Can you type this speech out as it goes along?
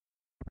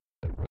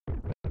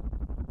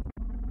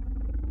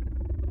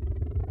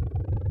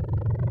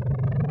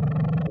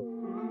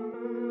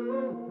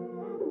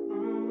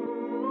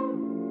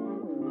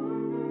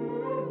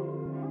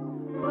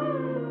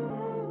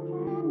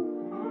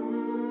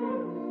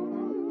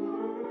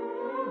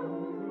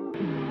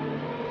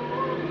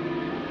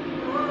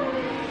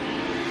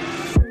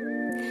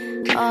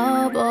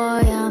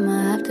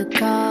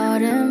call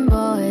them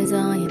boys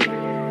on you.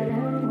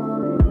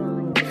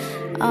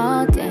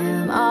 Oh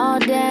damn,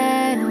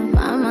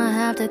 I'ma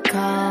have to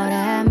call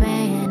that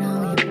man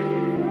on you.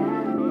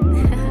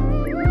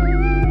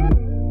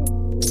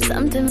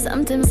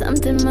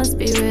 Something must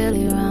be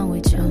really wrong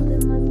with you.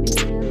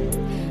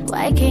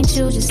 Why can't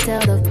you just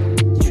tell the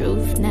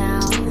truth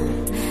now?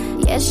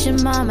 Yes, your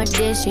mama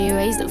did, she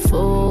raised a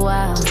fool,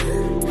 wow.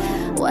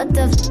 What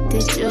the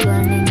did you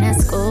learn in that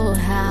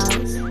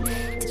schoolhouse?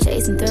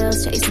 Chasing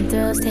thrills, taking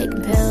pills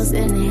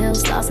in the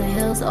hills, lost in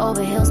hills,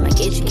 over hills, might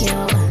get you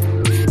killed.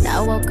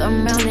 Now walk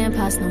around and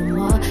pass no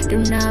more. Do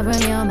not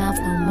run your mouth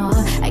no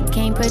more. I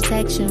can't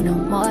protect you no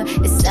more.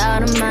 It's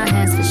out of my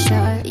hands for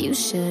sure. You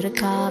should've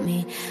called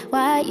me.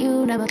 Why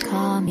you never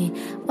call me?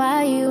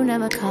 Why you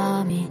never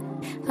call me?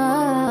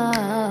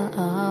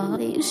 Oh,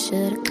 you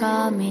should've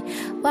called me.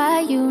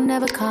 Why you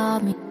never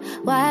called me?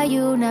 Why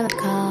you never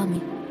called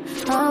me?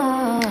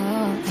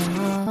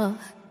 Oh.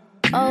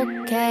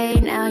 Okay,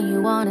 now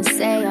you wanna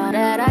say all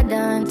that I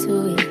done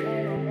to you.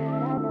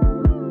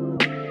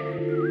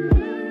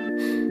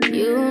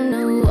 You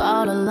knew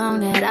all along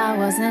that I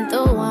wasn't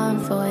the one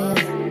for you.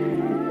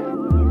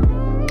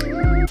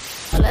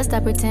 Well, let's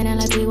stop pretending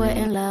like we were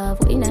in love.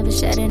 We never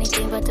shared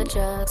anything but the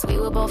drugs. We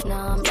were both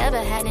numb, never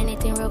had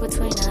anything real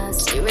between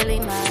us. You really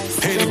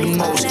must. Hate them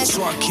most,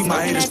 so I keep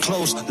my haters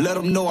close. Let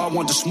them know I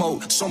want to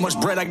smoke. So much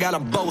bread I gotta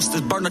boast.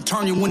 This burner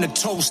turn you into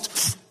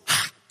toast.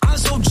 I'm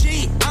so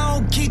G, I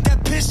don't keep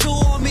that pistol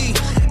on me.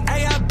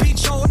 Ay, I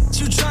beat your ass,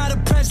 you try to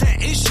press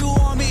that issue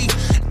on me.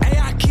 Ay,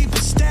 I keep a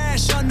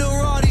stash under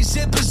all these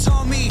zippers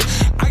on me.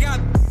 I got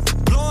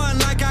blowing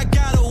like I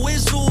got a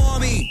whistle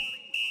on me.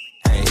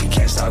 Ay,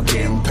 can't stop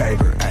getting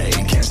paper. Ay,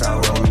 can't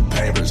stop rolling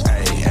papers.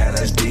 Ay,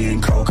 LSD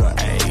and coca.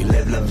 Ay,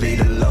 live la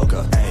vida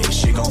loca. Ay,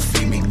 she gon'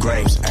 feed me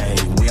grapes. Ay,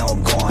 we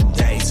don't go on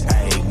dates.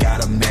 Ay,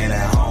 got a man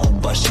at home,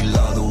 but she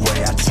love the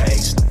way I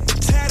taste.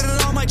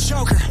 Tatted on my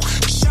choker.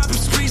 Shopping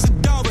sprees are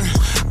dober.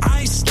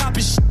 I ain't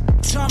stopping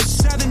till I'm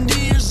 70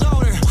 years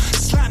older.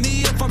 Slap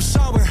me if I'm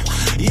sober.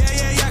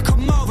 Yeah,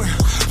 come over.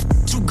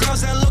 Two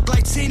girls that look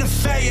like Tina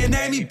Fey and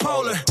Amy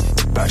Poehler.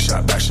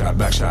 Backshot,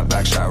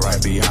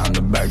 right behind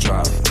the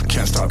backdrop.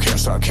 Can't stop,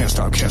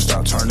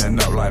 turning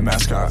up like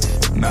mascot.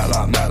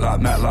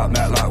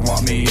 Matlock,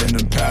 want me in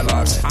them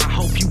padlocks. I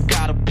hope you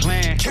got a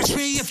plan. Catch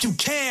me if you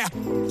can.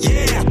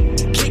 Yeah,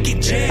 kick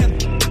it jam.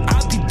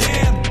 I'll be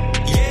damned.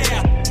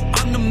 Yeah,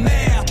 I'm the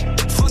man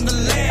from the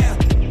land.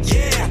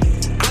 Yeah,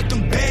 I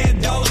can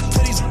band those to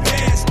these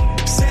bands.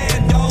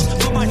 Sandos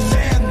for my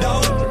fam,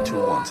 though. 3, 2,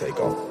 1, take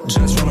off.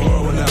 Just run the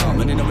world with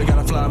them. And they know we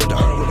gotta fly with the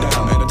herb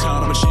down. In the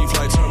town, I'm a chief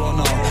like turbo,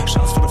 no.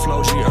 Shots for the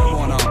flow, G, herb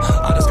one on.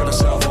 I just got a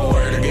cell phone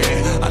word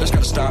again. I just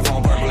got a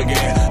styrofoam purple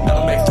again.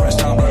 Now I make threats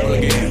down purple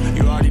again.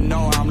 You already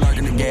know I'm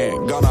lurking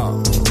again. Gone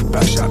on.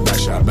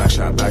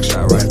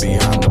 Backshot, right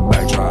behind the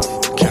backdrop.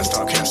 Can't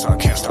stop,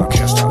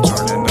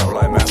 turning up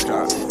like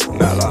mascot.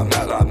 Matlock,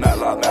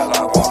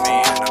 want me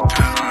in the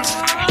padlocks.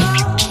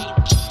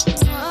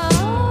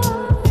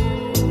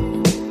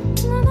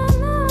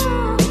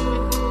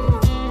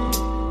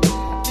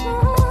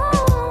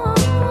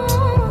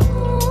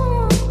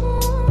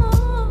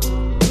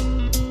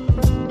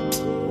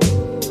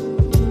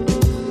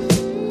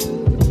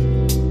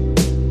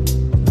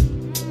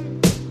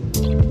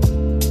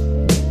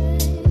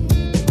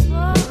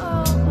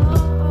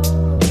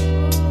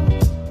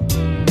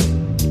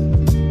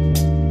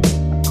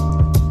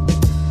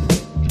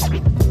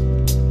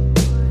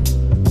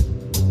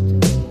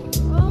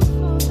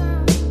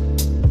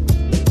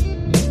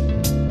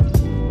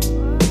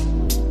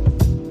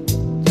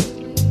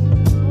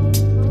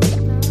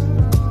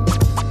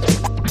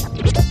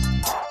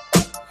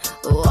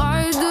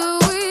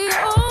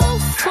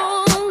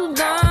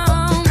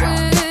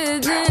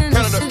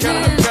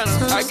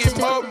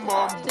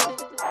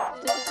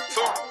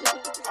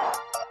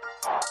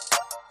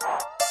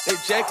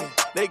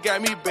 They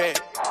got me back.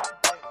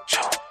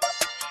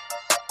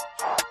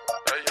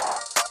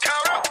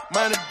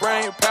 Money,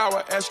 brain,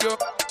 power, ask your.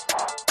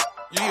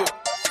 Yeah.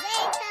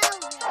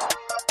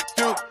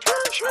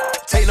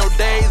 Take no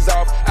days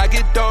off. I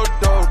get dough.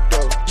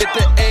 Get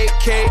the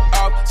AK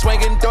off.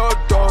 Swinging dough.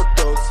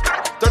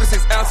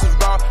 36 ounces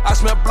raw. I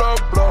smell blow.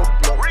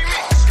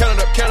 Count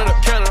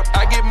it up.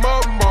 I get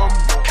more.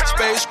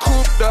 Space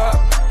cooped up.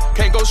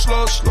 Can't go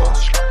slow.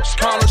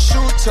 Call the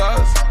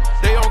shooters.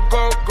 They don't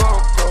go.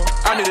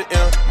 I need an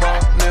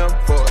M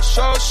for a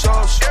show.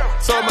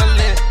 So my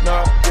lint,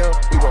 yeah,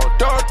 we gon'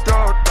 do.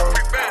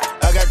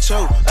 I got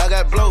choke, I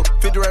got blow,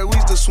 50 right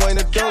weeks to swing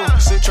the dough.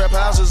 6 trap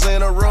houses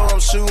in a row, I'm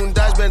shooting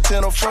dice, been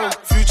 10 or 4.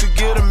 Future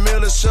get a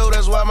mill a show,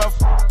 that's why my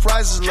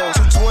price is low.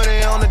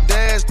 220 on the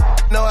dash,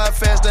 know how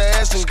fast the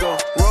ass can go.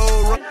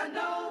 Roll.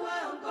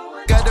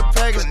 Got the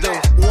package though.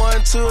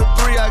 1, 2,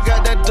 3, I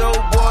got that dope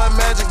boy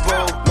magic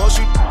bowl. Most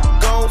you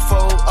gon'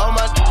 fold, all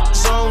my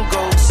zone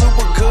go.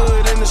 Super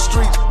good in the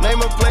street, name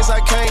a place I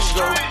can't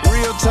go.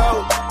 Real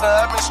talk,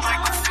 I've been street.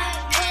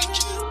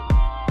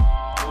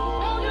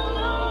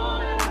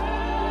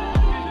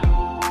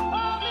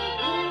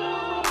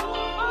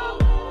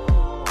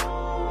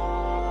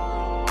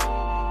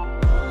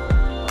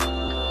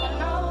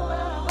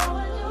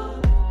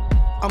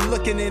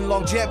 Looking in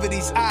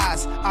longevity's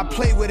eyes, I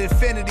play with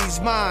infinity's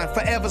mind.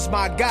 Forever's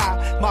my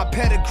guy, my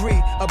pedigree.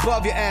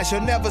 Above your ass,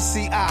 you'll never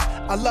see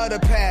I love the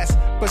past,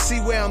 but see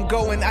where I'm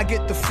going, I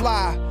get to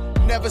fly.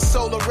 Never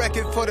sold a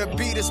record for the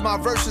beat, it's my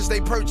verses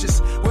they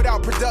purchase.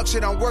 Without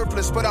production, I'm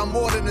worthless, but I'm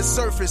more than the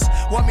surface.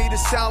 Want me to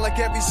sound like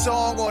every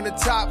song on the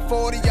top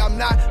 40? I'm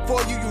not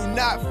for you, you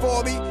not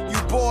for me,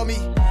 you bore me.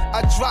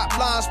 I drop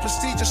lines,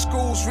 prestigious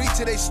schools read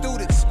to their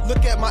students.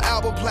 Look at my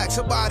album plaque,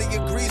 somebody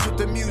agrees with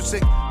the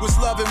music. Was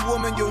loving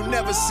woman you'll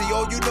never see.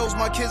 All you know's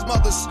my kids'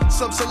 mothers,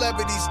 some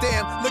celebrities.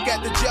 Damn, look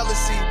at the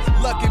jealousy.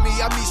 Lucky me,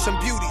 I meet some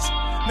beauties.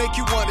 Make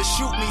you wanna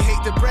shoot me,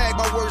 hate to brag,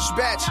 my worst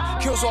batch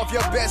kills off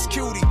your best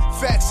cutie.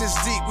 Facts is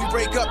deep, we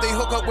break up, they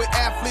hook up with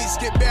athletes.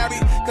 Get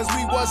married, cause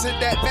we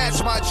wasn't that match,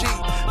 my G.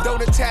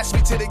 Don't attach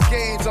me to the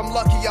games, I'm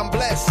lucky, I'm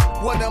blessed.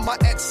 One of my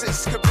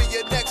exes could be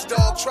your next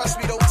dog, trust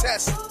me, don't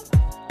test.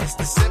 It's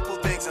the simple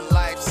things in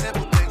life,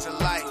 simple things in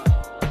life.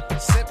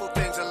 Simple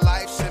things in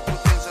life, simple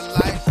things in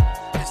life.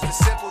 It's the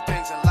simple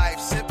things in life,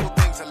 simple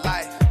things in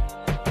life.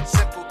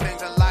 Simple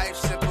things in life,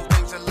 simple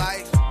things in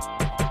life.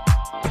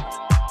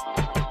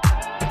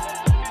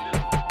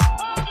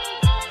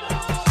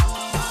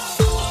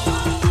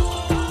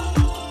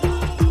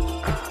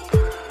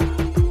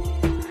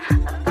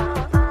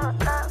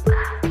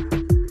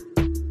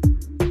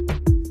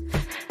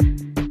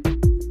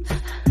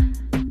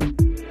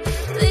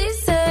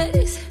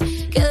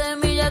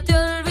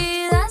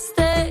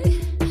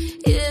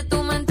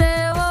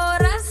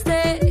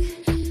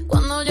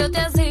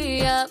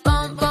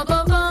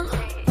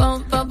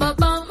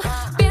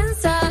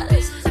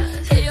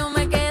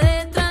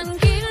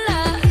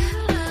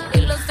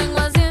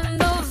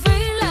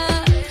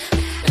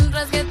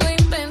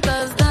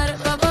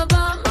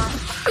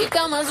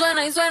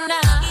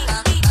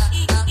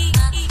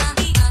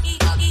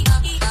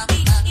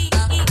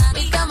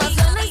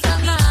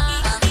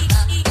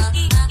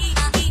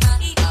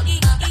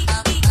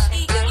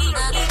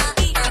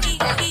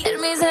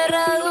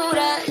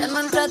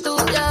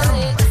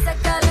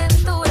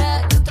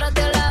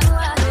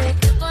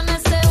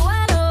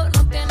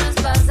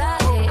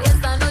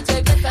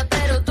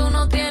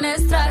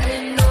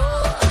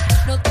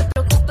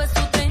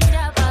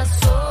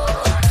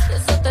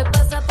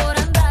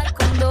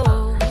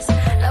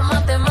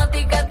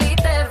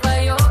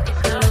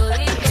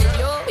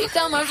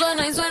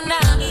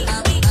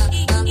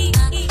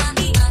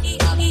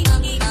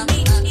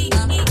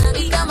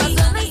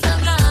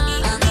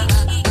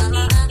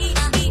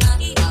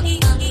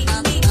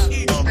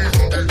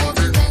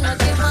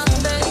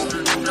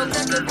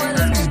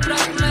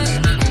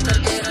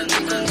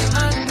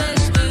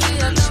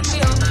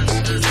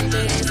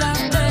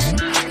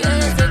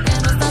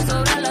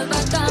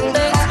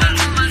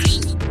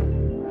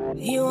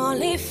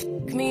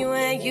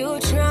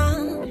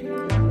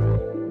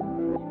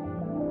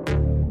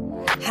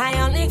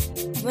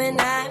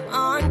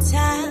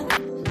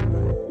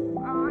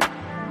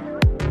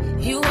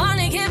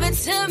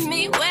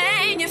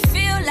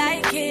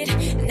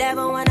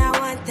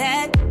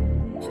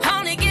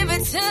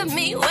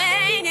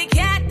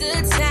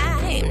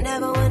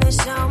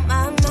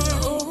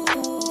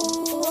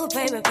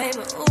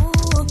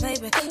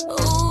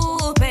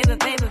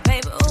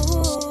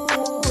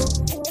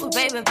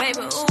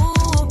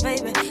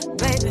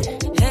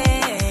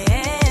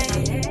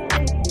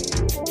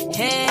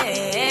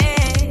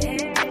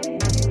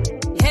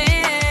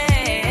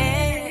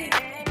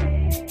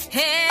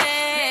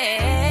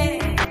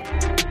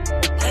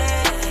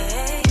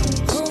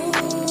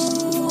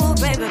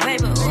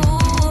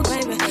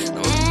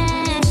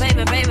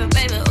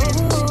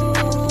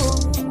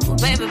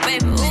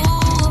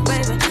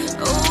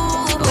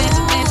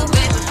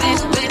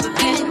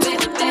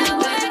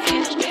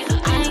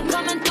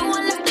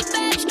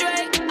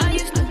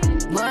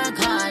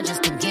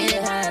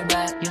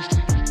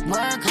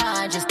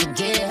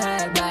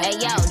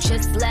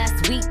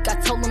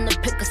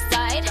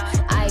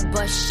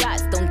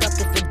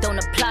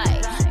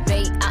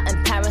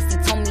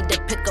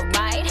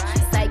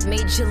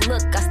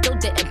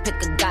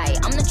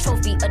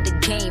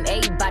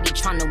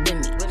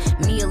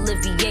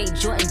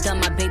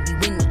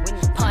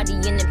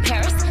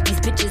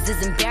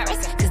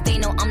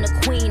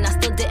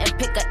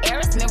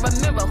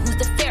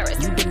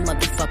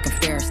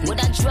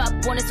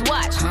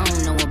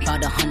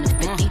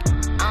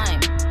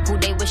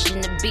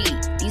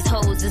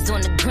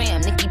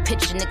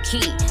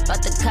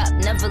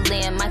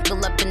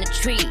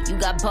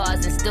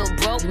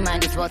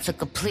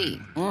 Took a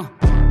plea. Be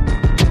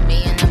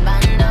in the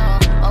bando,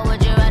 or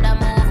would you rather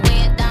move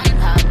with Don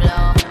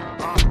Pablo?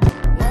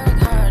 Work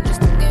hard just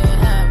to get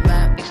her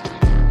back.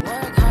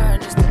 Work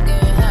hard just to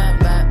get her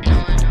back.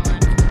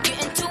 Get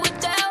into it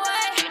that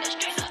way.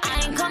 I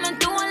ain't coming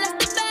through unless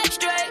the back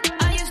straight.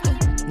 I used to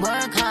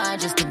work hard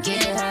just to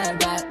get her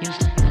back.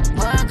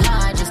 Work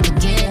hard just to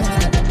get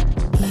her back.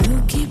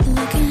 You keep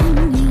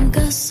looking, you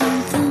got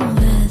something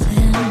with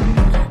him.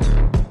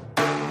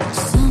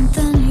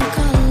 Something you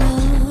call love.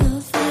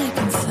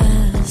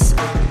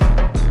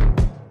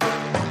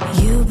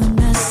 You've been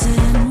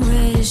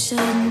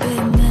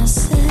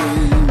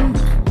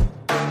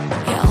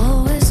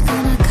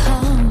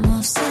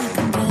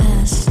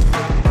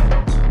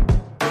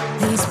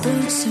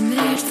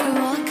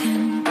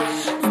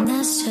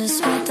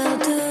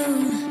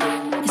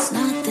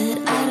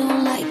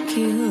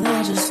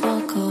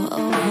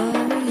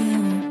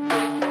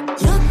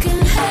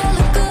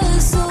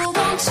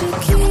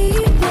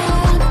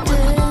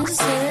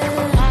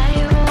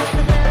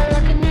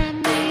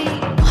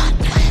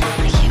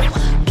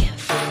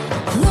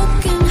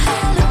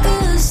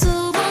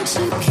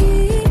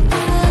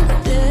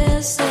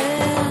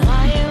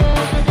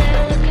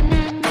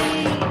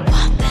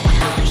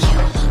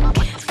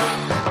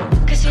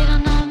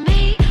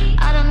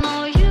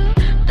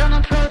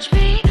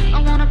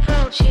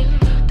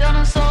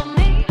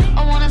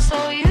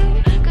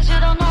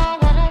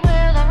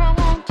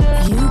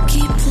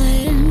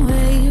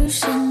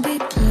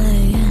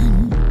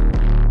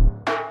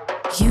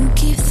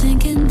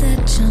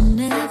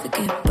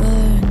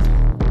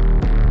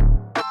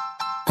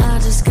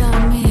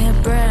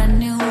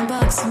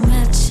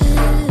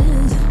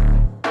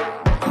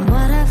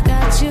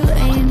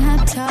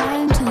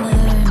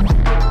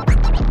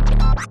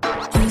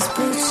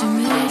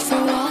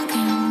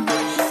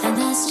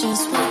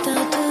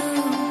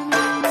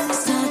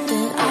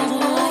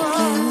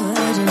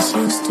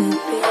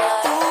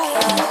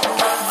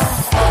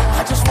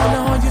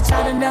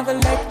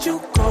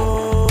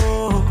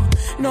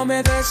no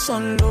me des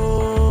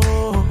solo.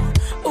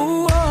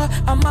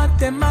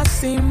 Amarte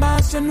más y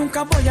más, yo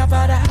nunca voy a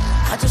parar.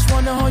 I just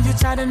wanna hold you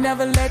tight and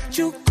never let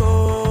you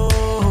go.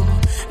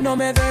 No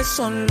me des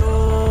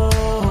solo.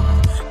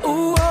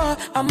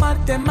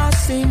 Amarte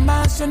más y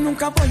más, yo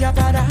nunca voy a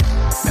parar.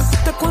 Me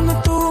gusta cuando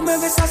tú me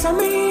besas a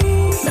mí.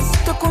 Me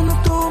gusta cuando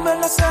tú me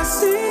lo haces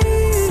así.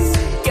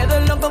 Quedo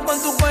loco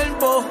con tu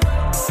cuerpo.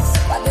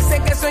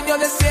 Parece que sueño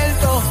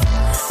despierto.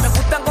 Me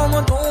gusta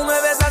como tú me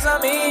besas a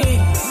mí.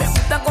 Me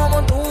gusta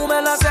como tú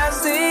me lo haces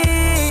así.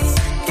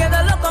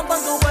 Quedo loco con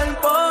tu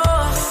cuerpo.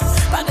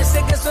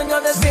 Parece que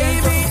sueño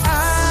despierto. Baby,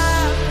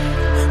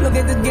 lo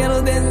que te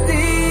quiero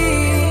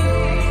decir,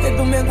 que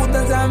tú me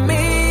gustas a mí.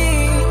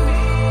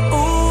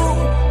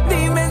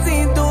 Dime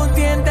si tú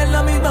sientes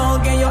lo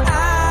mismo que yo.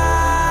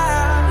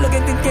 Lo que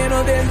te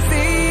quiero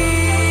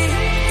decir,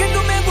 que tú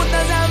me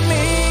gustas a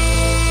mí.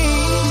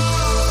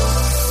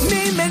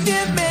 Dime si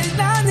es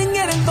verdad si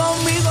quieres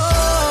conmigo.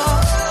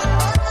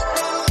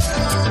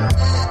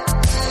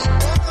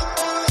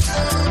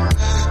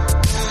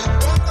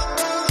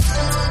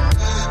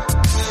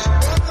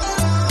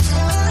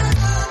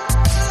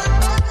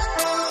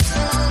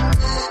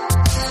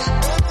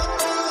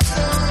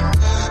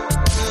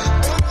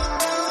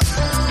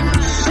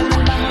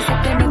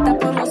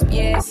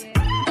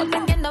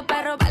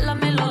 Pero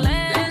báilamelo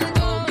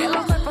lento, que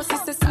los cuerpos sí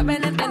se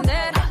saben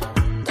entender.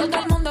 Todo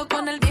el mundo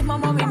con el mismo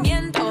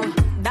movimiento.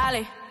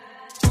 Dale,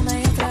 una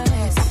y otra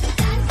vez.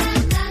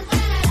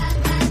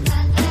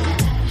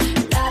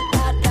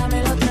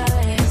 Dámelo otra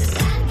vez.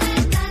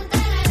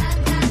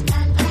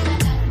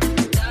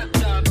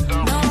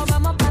 No,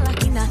 vamos pa' la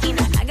esquina.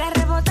 Haga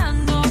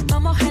rebotando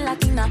como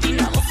gelatina.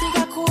 La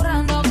música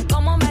curando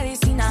como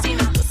medicina.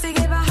 Tú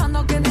sigue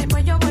bajando que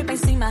después yo voy pa'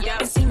 encima.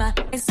 Encima.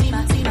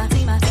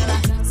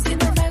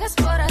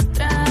 Por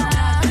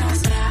atrás,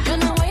 yo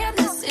no voy a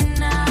decir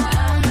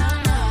nada.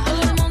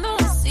 Todo el mundo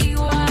es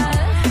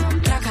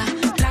igual.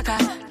 Traca,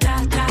 tra.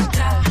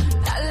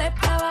 Dale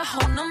pa'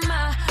 abajo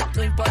nomás.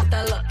 No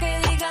importa lo que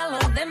digan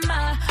los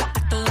demás.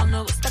 A todos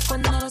nos gusta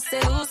cuando nos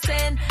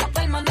seducen.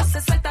 Todo el mundo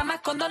se suelta más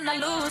cuando no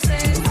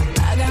luces.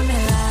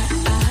 Apágamela,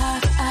 ajá.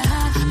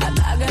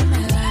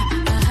 Apágamela,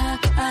 ajá.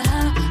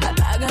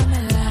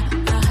 Apágamela,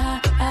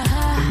 ajá.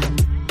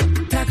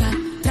 Traca,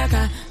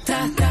 tra.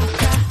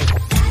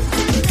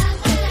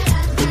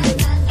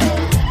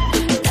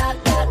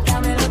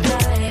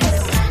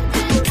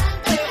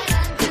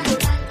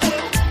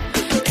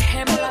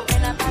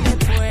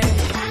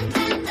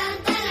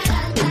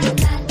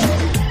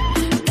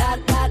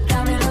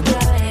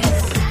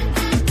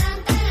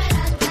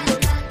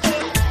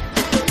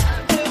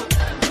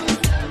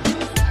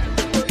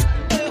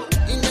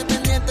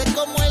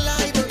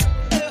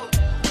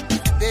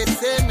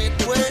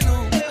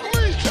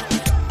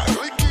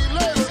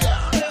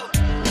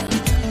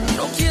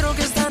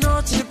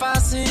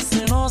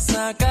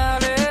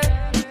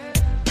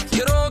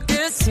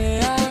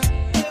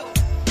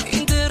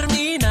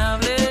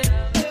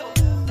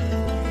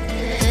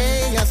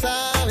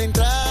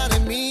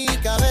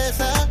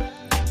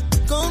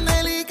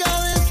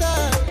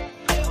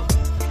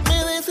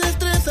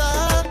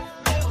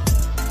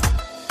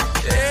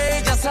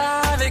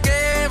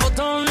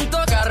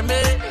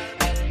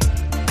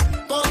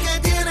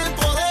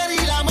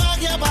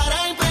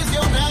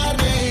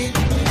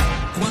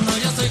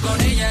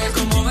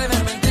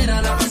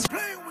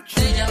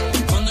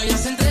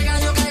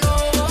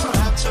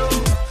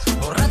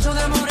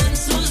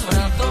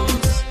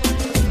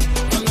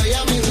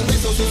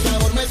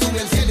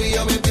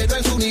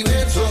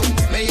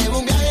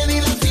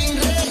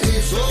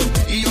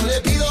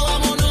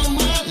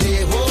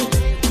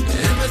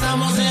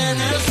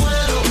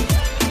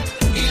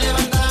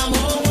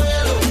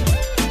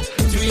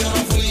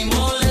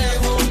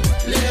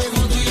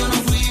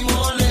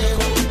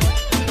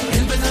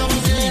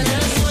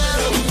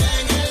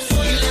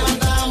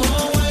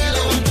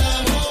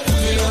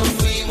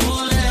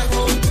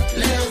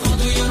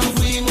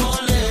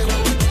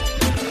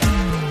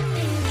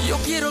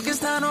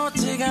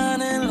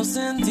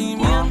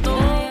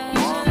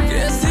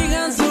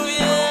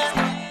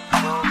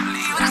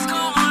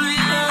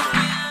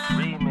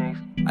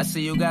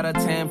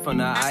 From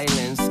the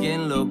island,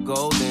 skin look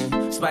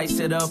golden. Spice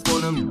it up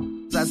on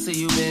them. I see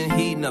you been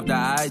heating up the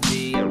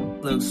IG.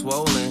 Look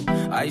swollen.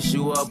 Ice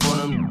you up on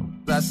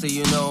them. I see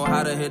you know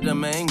how to hit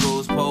them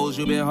angles. Pose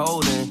you been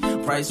holding.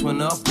 Price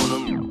went up on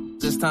them.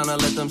 Just time to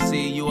let them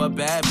see you a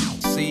bad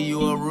bitch. See you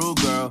a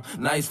rude girl.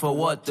 Nice for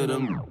what to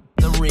them?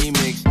 The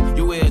remix.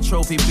 You wear a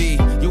trophy B.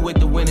 You with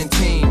the winning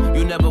team.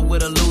 You never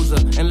with a loser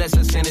unless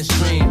it's in a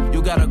stream.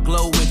 You got a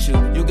glow with you.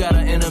 You got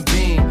an inner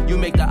beam. You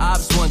make the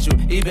ops want you.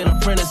 Even a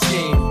printer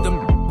scheme.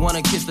 Them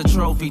wanna kiss the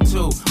trophy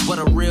too, but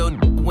a real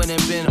when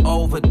it been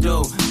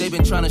overdue. They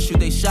been trying to shoot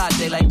they shot,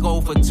 they like 0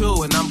 for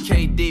 2, and I'm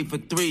KD for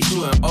 3,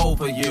 shooting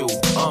over you.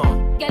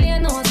 Girl, you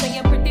know say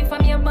you're pretty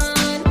from your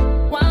band.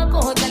 Walk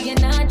out, girl, you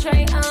not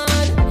try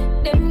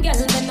on. Them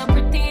girls they not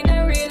pretty in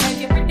a real life.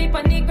 You're pretty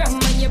on the gram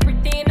and you're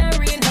pretty in a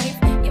real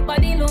life. Your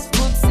body look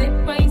good, sit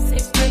right.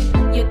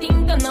 You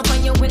think done up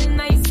and you well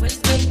nice,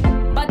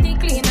 well. But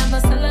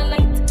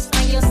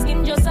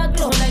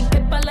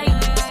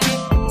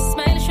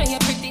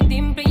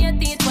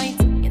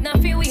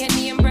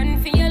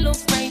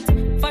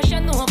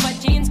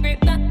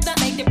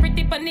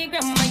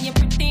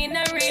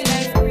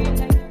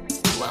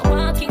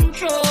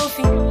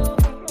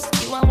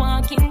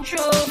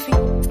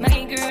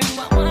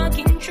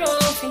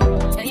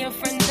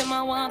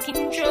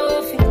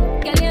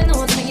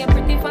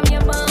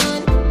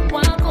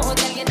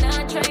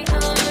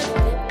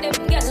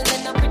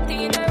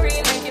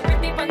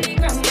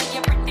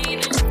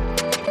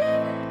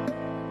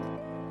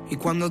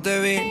cuando te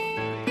vi,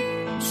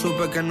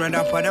 supe que no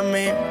era para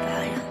mí.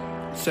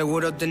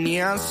 Seguro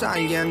tenías a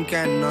alguien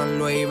que no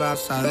lo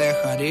ibas a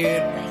dejar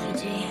ir.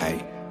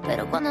 Hey.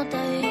 Pero cuando te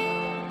vi,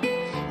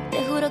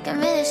 te juro que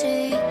me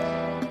decidí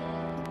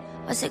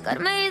a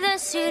acercarme y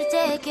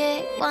decirte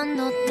que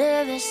cuando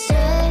te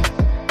besé,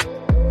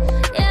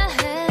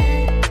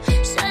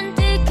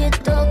 sentí que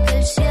toqué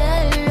el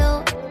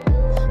cielo.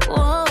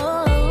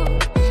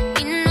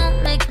 Y no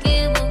me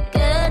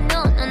equivoqué,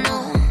 no,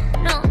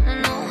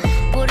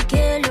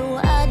 porque lo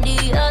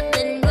haría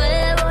de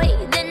nuevo y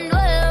de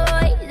nuevo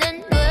y de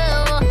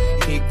nuevo.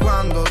 Y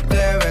cuando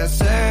te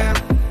besé,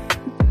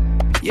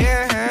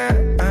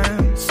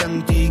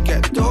 sentí que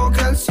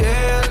toqué el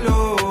cielo.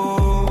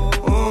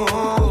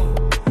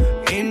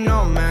 Y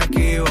no me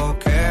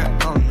equivoqué,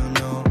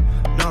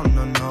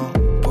 no,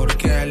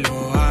 porque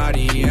lo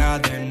haría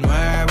de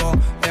nuevo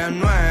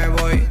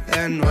y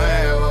de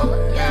nuevo.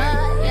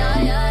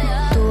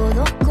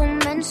 Todo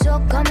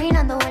comenzó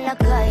caminando en la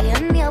calle,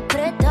 me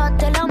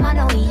apretaste la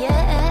mano y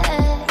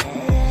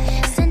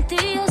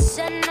sentí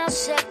ese no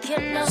sé qué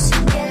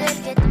de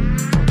que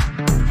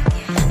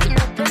y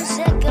no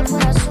pensé que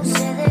fuera a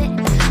suceder.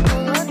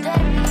 Todo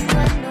terminó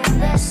en un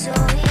beso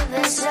y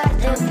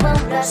besarte fue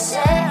un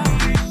placer.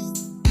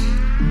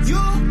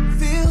 You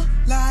feel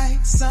like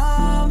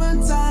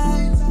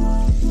summertime.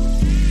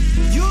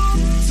 You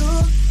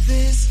took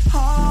this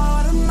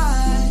heart of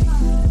mine.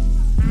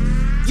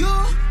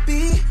 You'll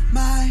be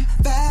my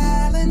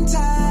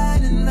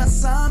Valentine in the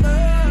summer.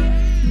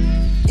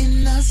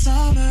 In the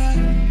summer.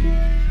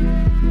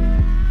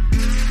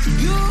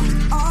 You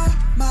are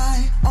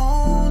my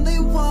only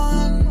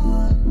one.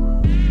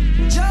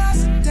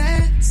 Just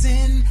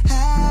dancing,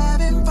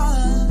 having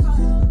fun.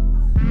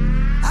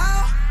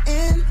 Out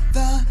in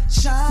the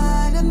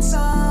shining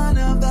sun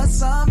of the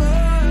summer.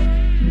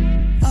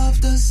 Of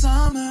the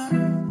summer.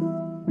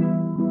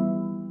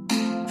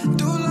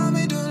 Do love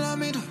me, do love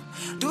me, do.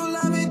 Do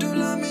love me, do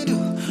love me, do.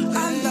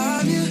 I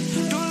love you.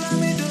 Do love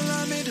me, do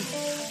love me, do.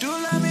 Do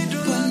love me, do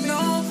love me, do. But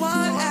no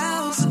one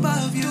else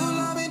above you. Do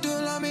love me, do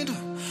love me, do.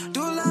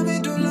 Do love me,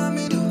 do love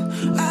me, do.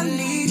 I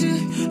need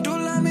you. Do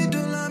love me, do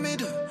love me,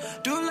 do.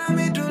 Do love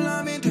me, do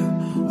love me, do.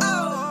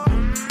 Oh.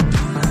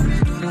 Do love me,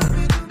 do love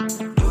me, do.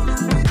 Do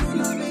love me, do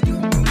love me, do.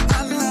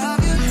 I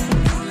love you.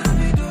 Do love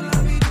me, do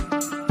love me, do.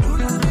 Do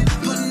love me, do.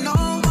 But no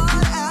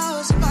one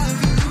else above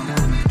you. Do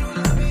love me, do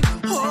love me, do.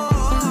 Oh.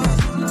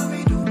 Do love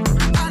me, do.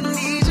 I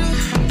need you.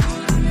 Do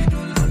love me, do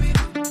love me,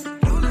 do.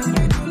 Do love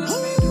me, do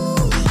love me, do.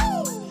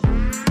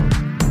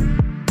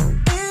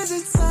 Is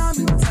it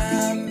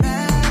summertime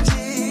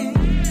magic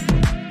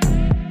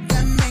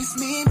that makes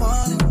me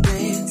wanna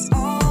dance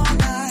all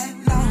night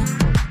long?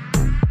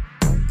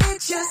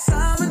 It's your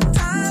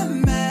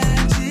summertime magic.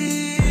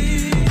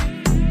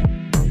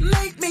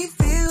 Make me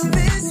feel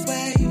this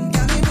way.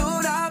 Got me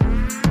moved up,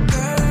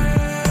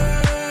 girl.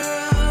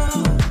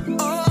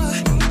 Oh,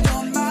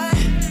 you're my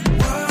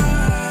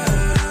world,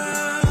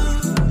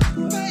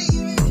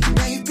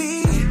 baby,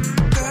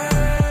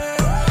 girl.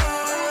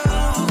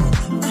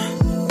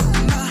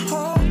 My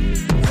whole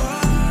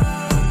world.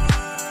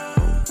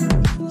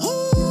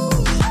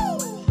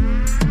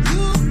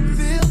 You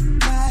feel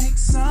like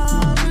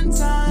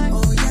summertime.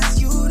 Oh yes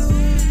you do.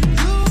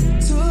 You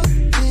took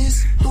this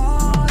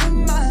heart of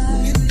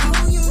mine. You know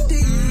you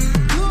did.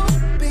 You'll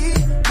be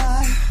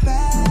my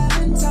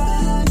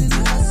Valentine in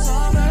the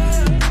summer.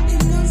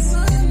 In the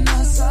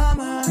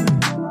summer.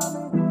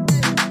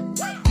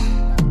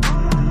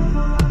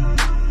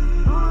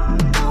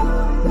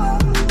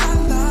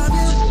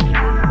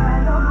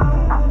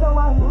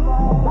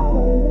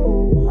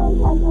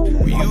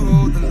 Will you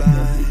hold the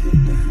line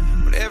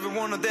when every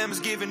one of them is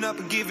giving up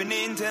and giving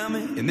in? Tell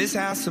me, in this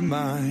house of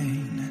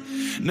mine,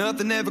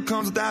 nothing ever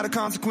comes without a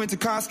consequence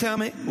and cost. Tell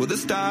me, will the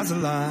stars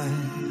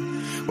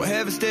align? Will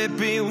heaven step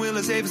in? Will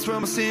it save us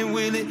from our sin?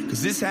 Will it?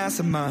 'Cause this house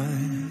of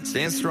mine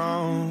stands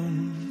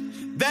strong.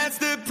 That's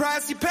the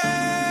price you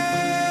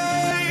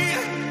pay.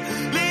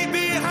 Leave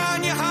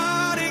behind your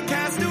heart and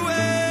cast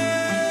away.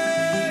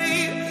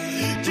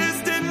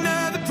 Just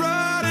another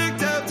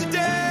product of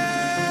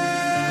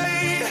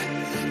today.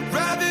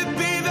 Rather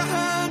be the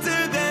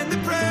hunter than the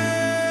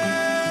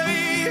prey.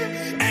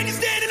 And you're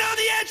standing on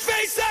the edge,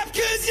 face up,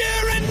 'cause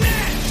you're a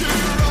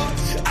natural.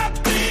 A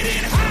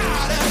beating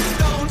heart of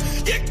stone.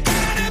 You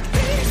gotta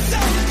be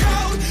so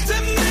cold to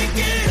make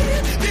it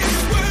in this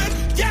world.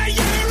 Yeah,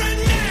 you're a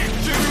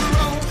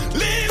natural.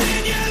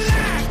 Living your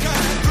life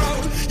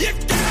control. You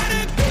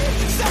gotta be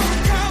so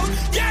cold.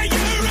 Yeah,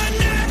 you're a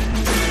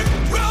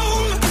natural.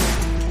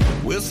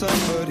 Will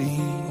somebody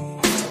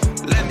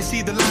let me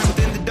see the light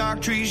within the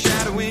dark trees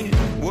shadowing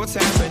what's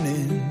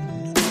happening?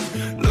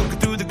 Looking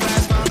through the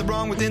glass, find the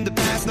wrong within the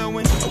past,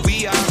 knowing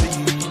we are the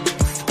youth.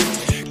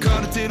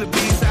 Cut until it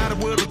bleeds out a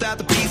world without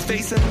the peace,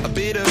 facing a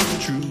bit of the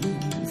truth,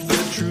 the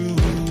truth.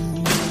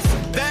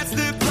 That's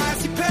the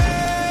price you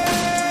pay.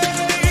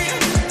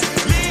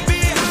 Leave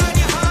behind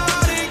your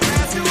heart and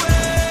cast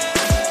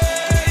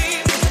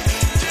away.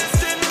 Just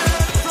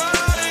another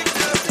product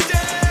of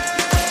today.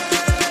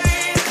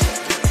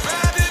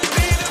 Rather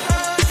be the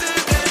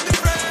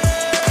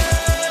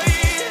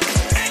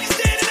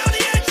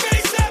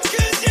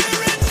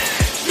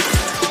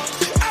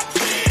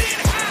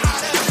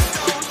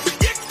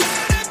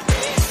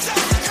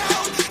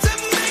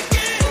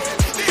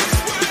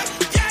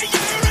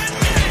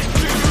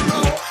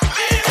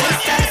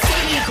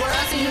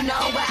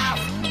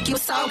you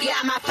so get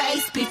out my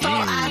face before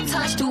I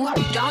touch you.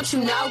 Don't you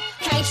know?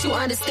 Can't you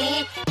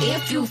understand?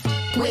 If you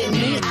with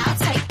me, I'll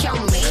take your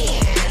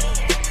man.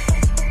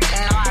 You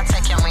know I'll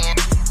take your man.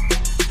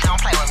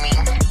 Don't play with me.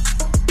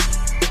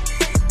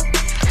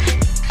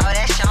 Oh,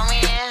 that's your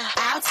man.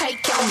 I'll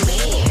take your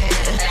man.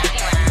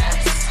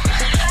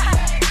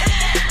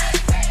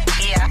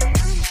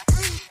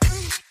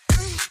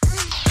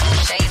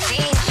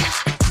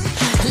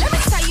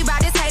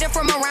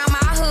 From around my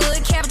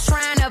hood, kept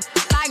trying to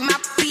like my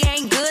p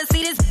ain't good.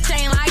 See, this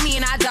ain't like me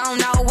and I don't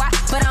know why,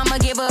 but I'ma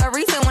give her a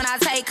reason when I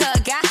take her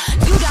guy.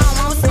 You don't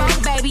want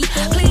smoke, baby,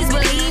 please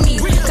believe me,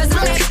 cause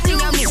I'm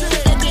everything on me.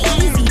 Look it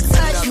easy,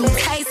 touch you,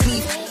 taste me,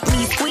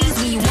 squeeze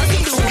me. Once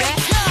you do that,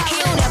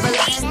 he'll never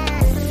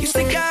leave. You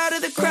stick out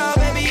of the crowd,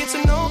 baby, it's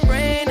a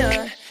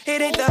no-brainer.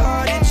 It ain't the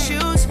hard to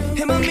choose.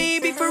 Him or me,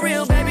 be for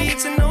real, baby,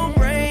 it's a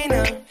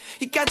no-brainer.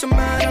 You got your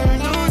mind on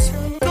loose.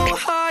 Go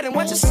hard and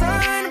watch the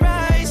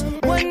sunrise.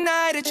 One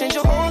night it change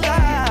your whole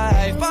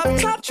life. Up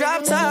top,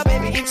 drop top,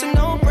 baby, it's a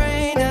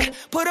no-brainer.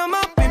 Put 'em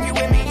up if you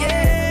with me,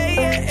 yeah,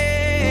 yeah,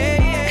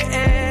 yeah,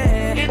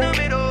 yeah. In the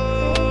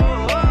middle,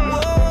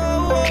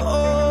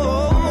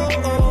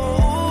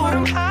 put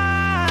 'em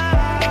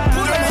high,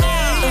 put 'em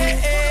high, yeah,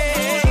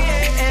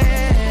 yeah,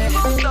 yeah.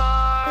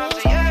 Stars,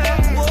 yeah,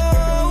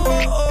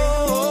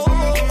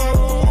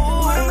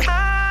 put 'em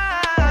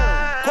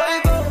high.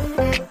 Quavo,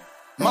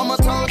 mama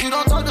told you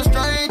don't talk to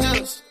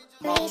strangers.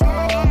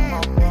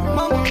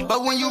 But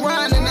when you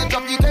run in that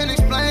drop, you can't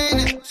explain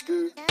it.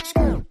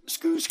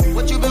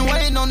 What you been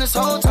waiting on this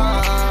whole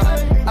time?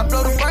 I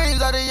blow the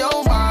brains out of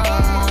your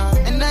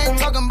mind. And I ain't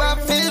talking about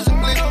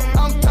physically,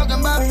 I'm talking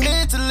about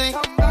mentally.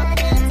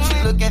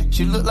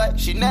 She look like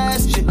she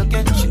nasty. She look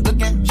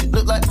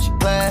like she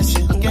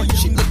classy.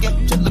 She look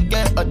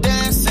at her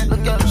dancing.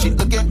 She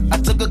looking, I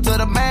took her to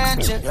the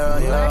mansion.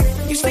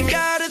 You stick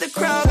out of the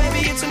crowd,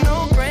 baby, it's a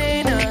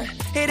no-brainer.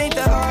 It ain't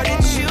the hard to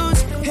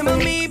choose. Him or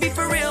me, be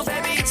for real,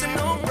 baby, it's a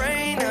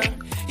no-brainer.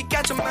 You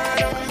got your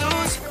mind on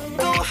loose.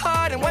 Go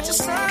hard and watch the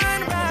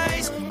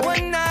sunrise.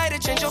 One night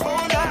it change your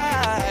whole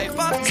life.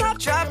 Up top,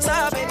 drop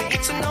top, baby,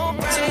 it's a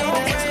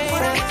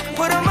no-brainer.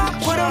 Put 'em up,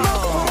 put 'em up.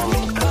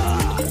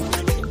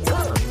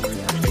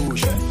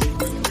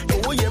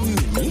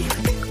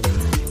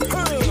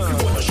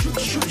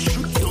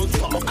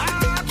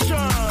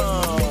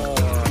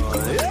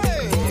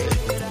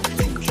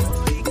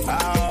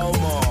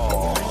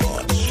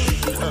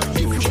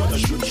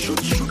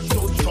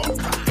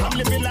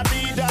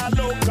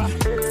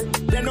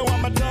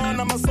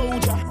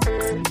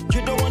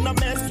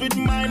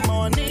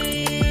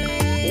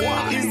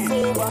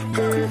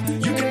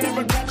 You can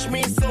never catch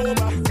me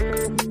sober.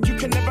 You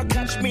can never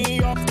catch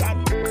me off that.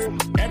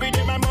 Every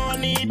day my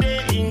money they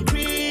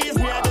increase.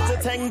 Me I just a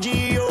thank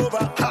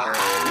Jehovah.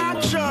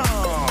 Action.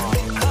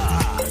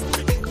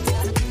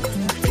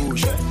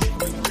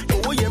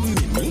 Oh yeah,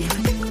 me.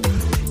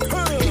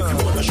 If you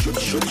wanna shoot,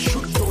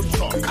 don't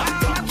talk.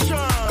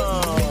 Action.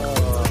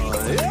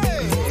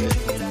 Yeah.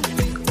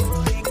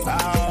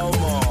 How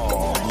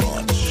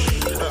much?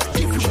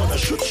 If you wanna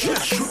shoot,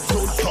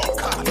 don't talk.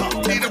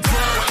 Need a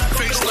broad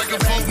face like a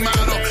Vogue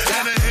model,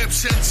 and a hips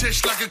and tish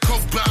like a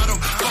Coke bottle.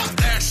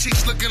 Both ass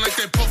cheeks looking like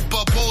they both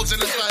bubbles,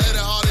 and if I hit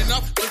it hard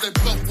enough, then they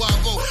both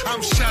wobble.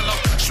 I'm shallow,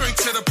 straight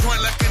to the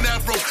point like an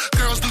arrow.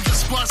 Girls do the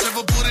spots, have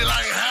a booty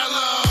like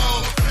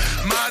hello.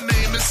 My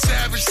name is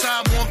Savage,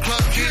 time one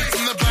club kid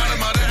from the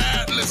bottom of the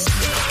Atlas.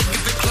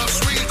 Get the club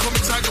swinging, call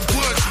me Tiger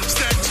Woods.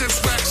 Stack chips,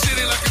 rack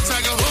city like a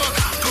Tiger Hood.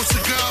 Go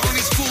cigar on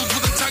these fools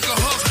with a Tiger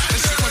Hook, and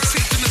stick my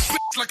teeth in the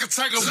bitch like a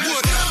Tiger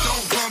Wood.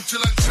 Don't bump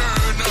till I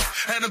turn up,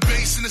 and the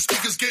bass and the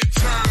speakers get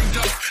turned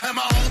up. And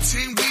my whole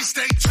team, we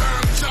stay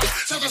turned up.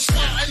 So the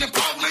SWAT and the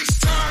police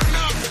turn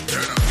up.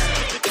 Turn up.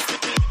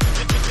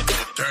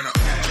 Turn up.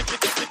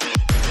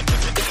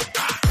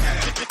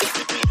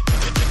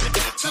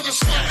 So the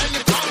SWAT and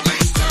the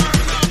police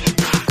turn up.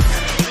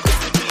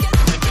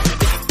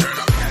 Turn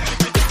up.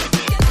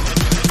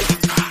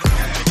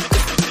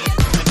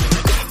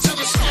 So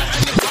the SWAT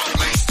and the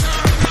police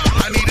turn up.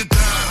 I need a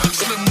dime,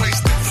 slim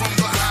waisted from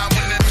behind.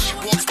 When that she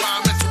walks by, I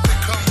meant to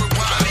come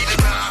rewind. I need a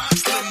dime,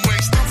 slim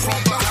waisted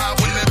from behind.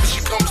 When that she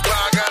comes by,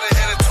 I gotta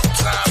hit it 2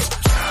 times.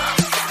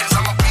 'Cause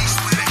I'm a beast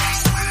with it.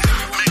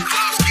 Make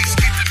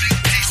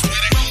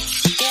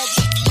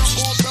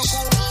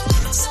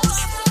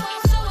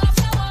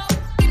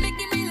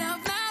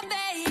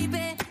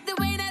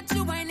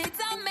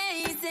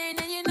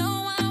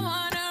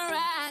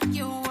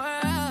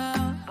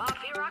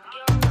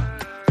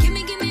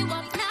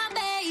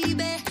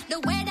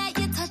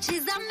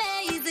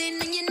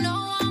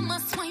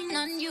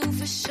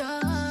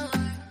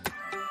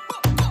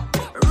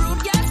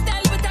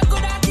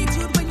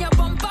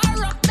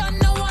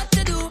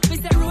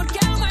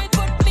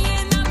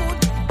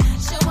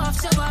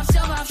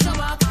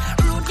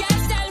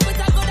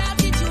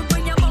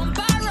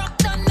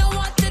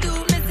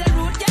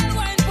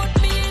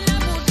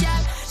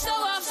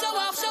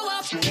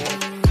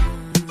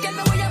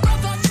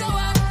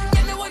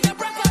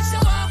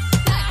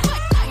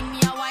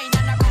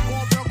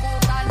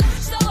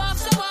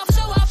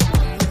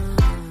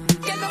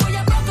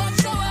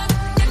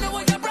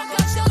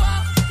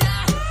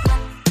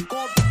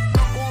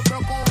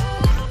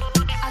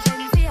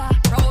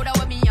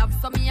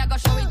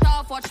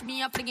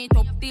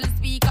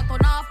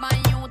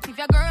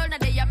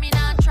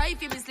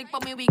for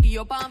me, we give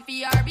you pan for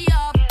your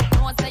behalf.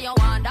 Don't say you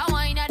want that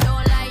wine, I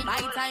don't like. My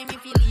time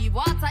if you leave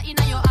water in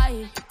your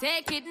eye.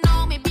 Take it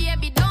now, me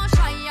baby, don't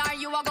shy. Or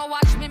you a go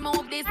watch me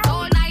move this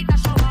all night. I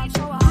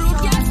show up. Rude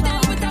girl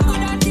style with a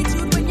good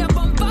attitude. When you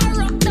bump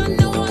her up, don't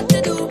know what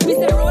to do. Me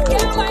say road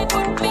girl, why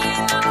put me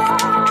in a mood?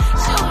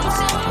 Show.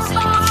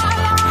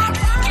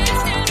 Can't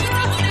stand with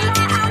a good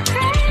attitude.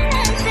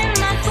 Stamped in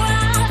my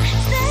ground,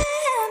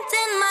 stamped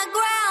in my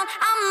ground.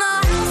 I'm a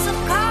house of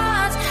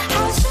cards,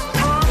 house of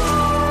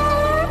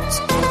cards.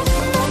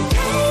 I'm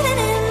painted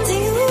into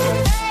you,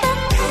 I'm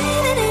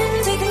painted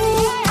into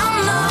you.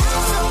 I'm a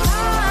house of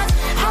cards,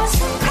 house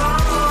of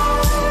cards.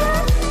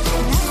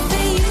 And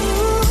for you.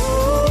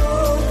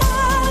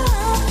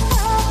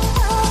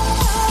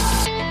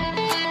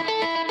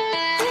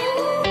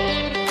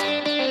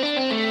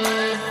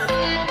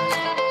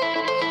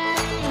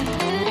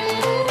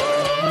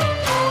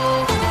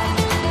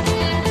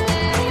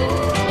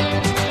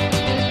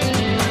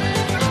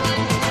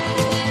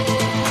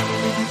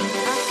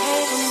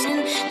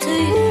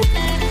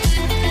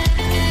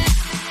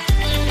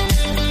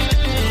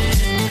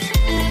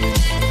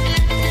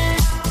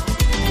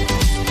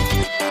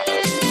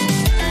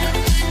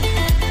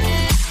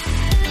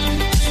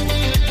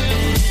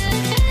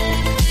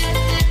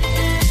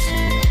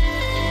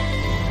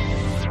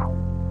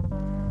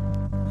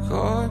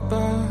 Caught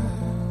by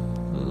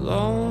the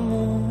lone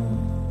moon.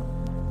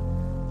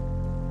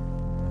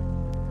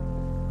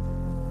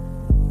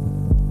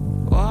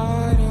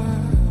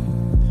 Wide-eyed,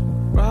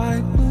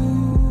 bright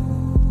blue.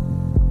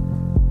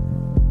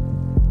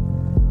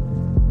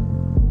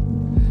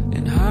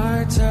 In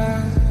high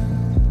tide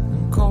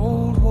and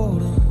cold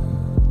water.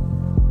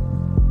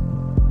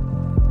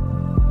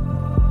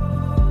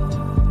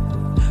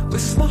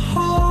 With my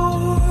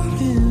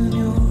heart in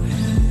your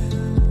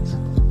hands.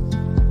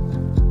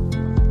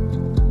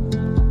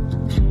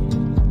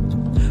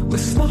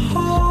 With my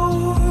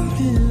heart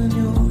in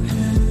your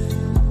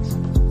hands.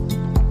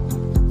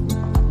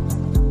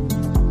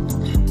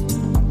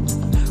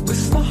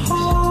 With my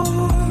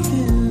heart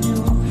in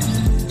your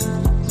hands.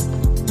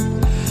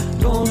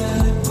 Don't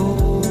let it go.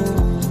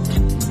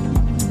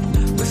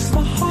 With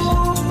my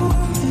heart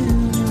in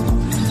your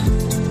hands.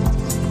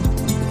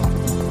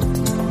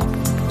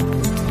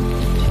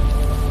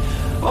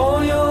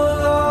 Oh, your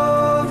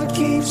love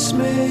keeps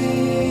me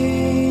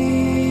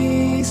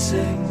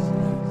safe.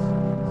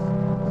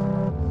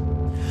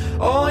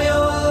 Oh, your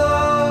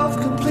love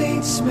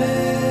completes me.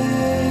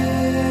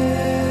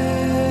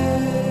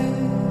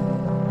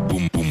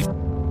 Boom, boom.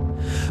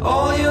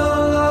 Oh, your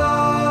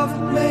love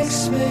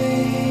makes me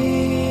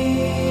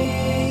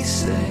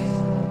say,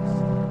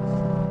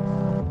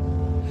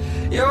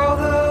 you're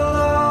the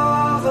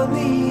love I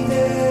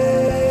needed.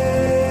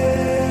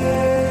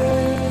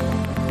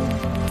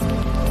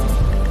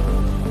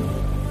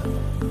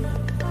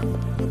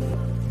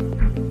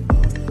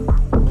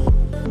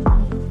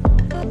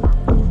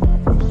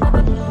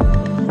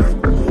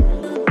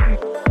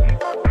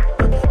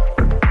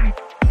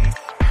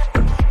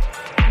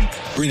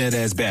 Bring that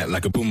ass back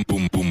like a boom,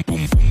 boom, boom,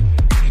 boom.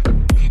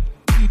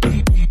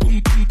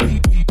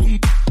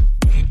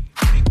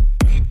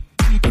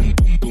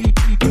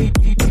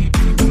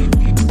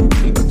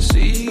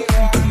 See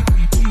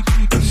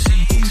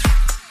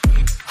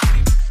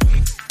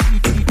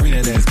Bring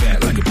that ass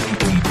back like a boom,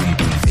 boom, boom,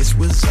 boom. It's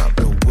Wizard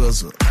the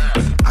Wizard,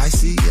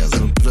 icy as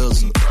a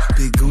blizzard.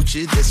 Big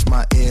Gucci, that's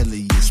my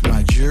alias.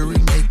 My jewelry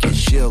make it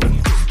shiver.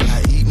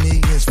 I eat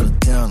millions for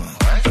dinner.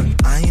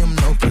 I am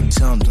no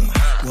pretender.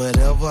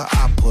 Whatever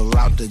I pull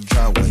out the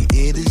driveway,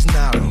 it is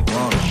not a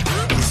runner.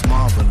 It's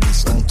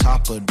marvelous. On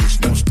top of this,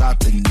 no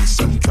stopping this.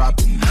 I'm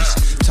dropping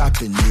this,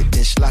 topping it.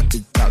 That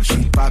sloppy top,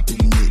 she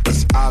popping it.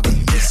 It's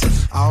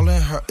obvious. All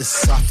in her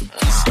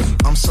esophagus.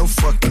 I'm so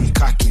fucking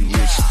cocky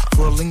rich.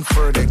 Pulling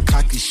for that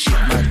cocky shit.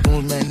 My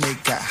goons, man, they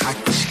got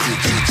hockey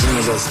sticks. Bring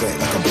it ass back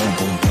like a boom,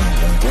 boom, boom,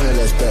 boom. Bring it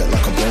ass back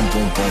like a boom,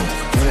 boom, boom.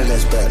 Bring it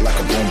ass back like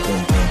a boom,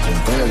 boom, boom, boom.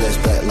 Bring it ass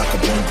back like a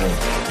boom, boom.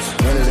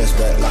 Bring it ass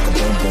back like a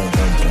boom, boom,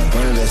 boom, boom.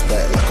 Bring it ass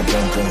back like a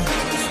boom, boom.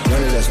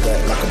 Bring it ass back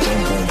like a boom,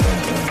 boom, boom,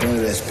 boom. Bring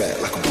it ass back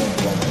like a boom,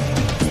 boom.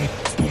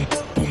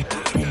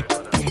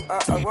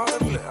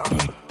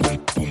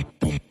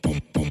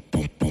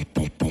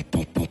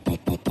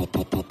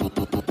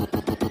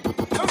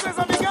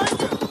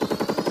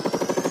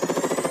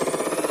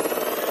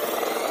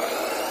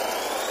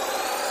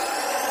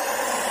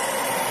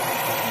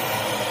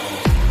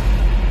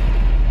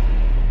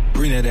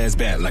 Bring that ass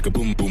back like a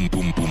boom, boom,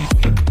 boom, boom.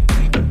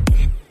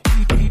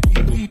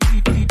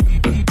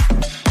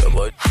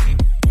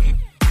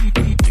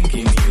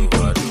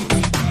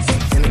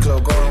 In the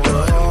club going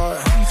real hard,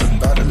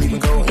 about to leave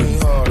and go any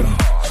harder.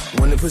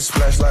 When they push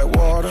splash like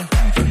water,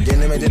 then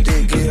they make the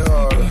dick get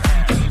harder.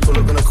 Pull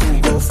up in a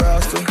coupe, go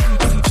faster.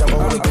 Jump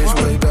over the bitch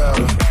way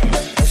better.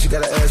 And she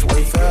got her ass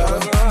way fatter.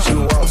 She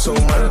walk so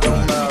much it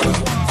don't matter.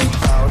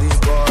 All these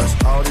bars,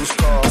 all these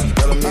cars,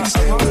 gotta mix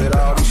in with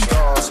all these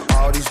stars,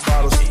 all these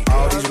bottles,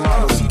 all these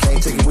models.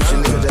 Can't take it with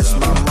your nigga, that's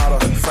my motto.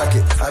 Fuck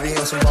it, I be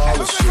on some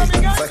baller shit.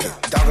 Fuck it,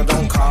 dogger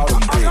don't call a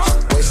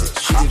bitch. Waste it,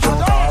 she just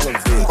drunk all of it.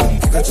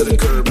 it to the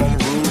curb, I'm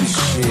rude as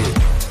shit.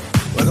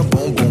 Like a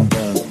boom, boom,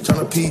 boom. Turn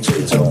a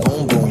PJ to a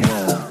boom, boom, boom.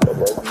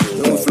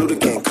 Then we flew to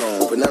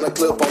Cancun. Banana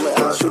clip on me,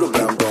 I'll shoot a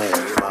bam, boom.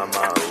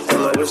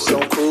 Hello, it's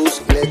on cruise.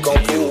 Nick on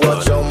pool,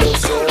 watch your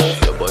moves soon.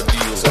 Your body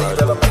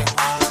overload.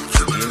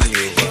 She give me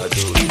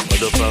overdose.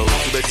 Mother power,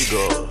 you bet you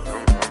go.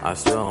 I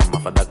swear on my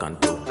father can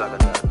do.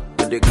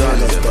 When they gun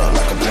is back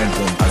like a boom,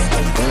 boom.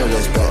 When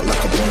it's back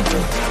like a boom,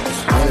 boom.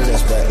 When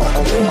it's back like a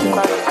boom, boom.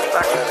 When it's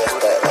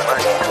back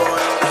like a boom,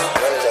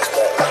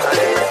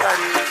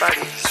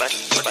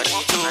 boom.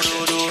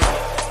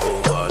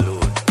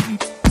 Overload,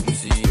 you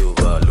see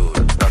overload,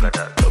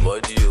 your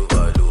body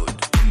overload,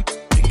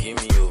 you give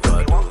me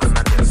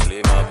overload,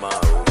 slay mama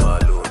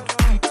overload,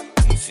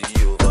 you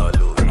see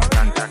overload,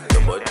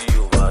 your body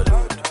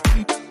overload,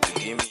 you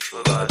give me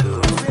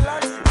overload.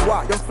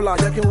 Wow, young fella,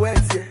 you can wait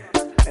here.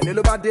 And you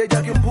look bad there, you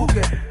can book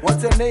it.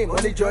 What's your name?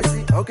 Only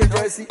Joycey. Okay,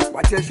 Joycey.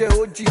 Watch your share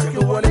OG, you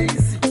can want it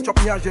easy. Chop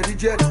me out, Jerry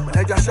Jet. When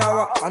I just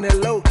shower, and a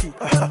low key.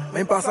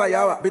 Main pass a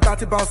yawa. Be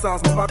 30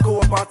 bouncers, mama go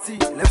party.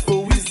 Let's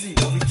go easy.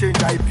 We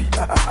change IP.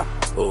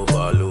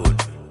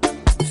 Overload,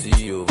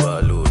 see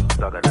overload,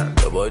 your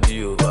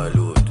body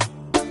overload,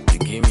 you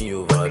give me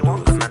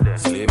overload,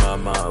 slay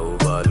mama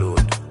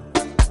overload,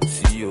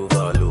 see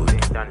overload,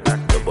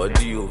 your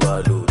body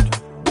overload,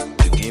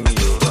 you give me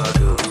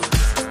overload.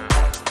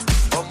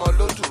 Ọmọ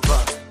ló dùn bá,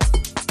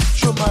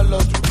 ṣó máa lọ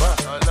dùn bá,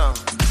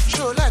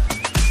 ṣó like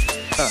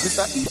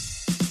Mr. E.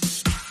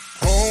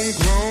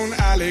 Homegrown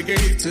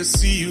alligator,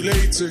 see you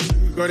later.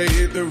 Gotta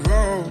hit the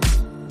road,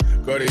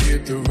 gotta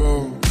hit the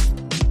road.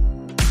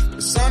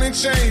 The sun ain't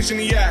changing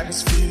the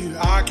atmosphere,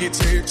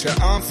 architecture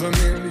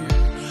unfamiliar.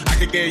 I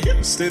could get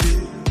used to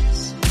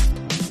this.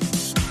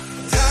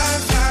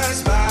 Time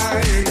flies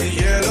by in the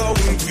yellow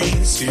and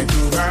green. Stick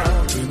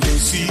around and you'll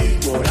see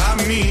what I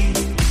mean.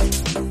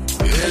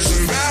 There's a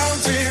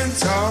mountain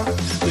top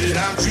that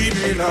I'm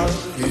dreaming of.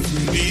 If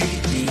you need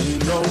me, you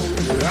know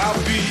where I'll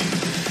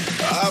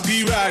be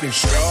riding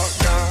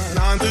shotgun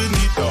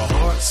underneath the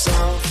hot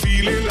sun,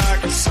 feeling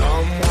like a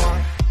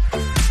someone.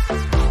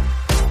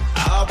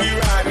 I'll be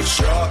riding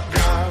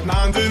shotgun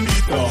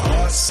underneath the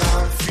hot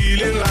sun,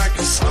 feeling like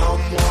a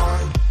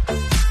someone.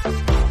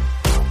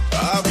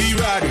 I'll be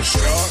riding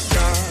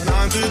shotgun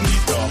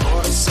underneath the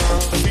hot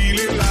sun,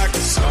 feeling like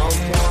a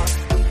someone.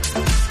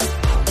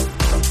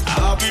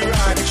 I'll be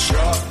riding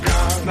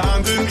shotgun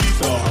underneath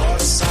the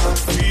hot sun,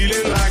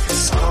 feeling like a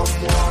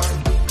someone.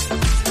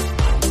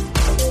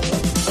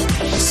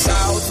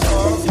 South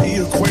of the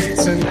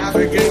equator,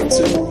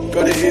 navigator,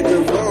 gotta hit the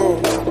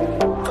road,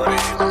 gotta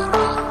hit the road.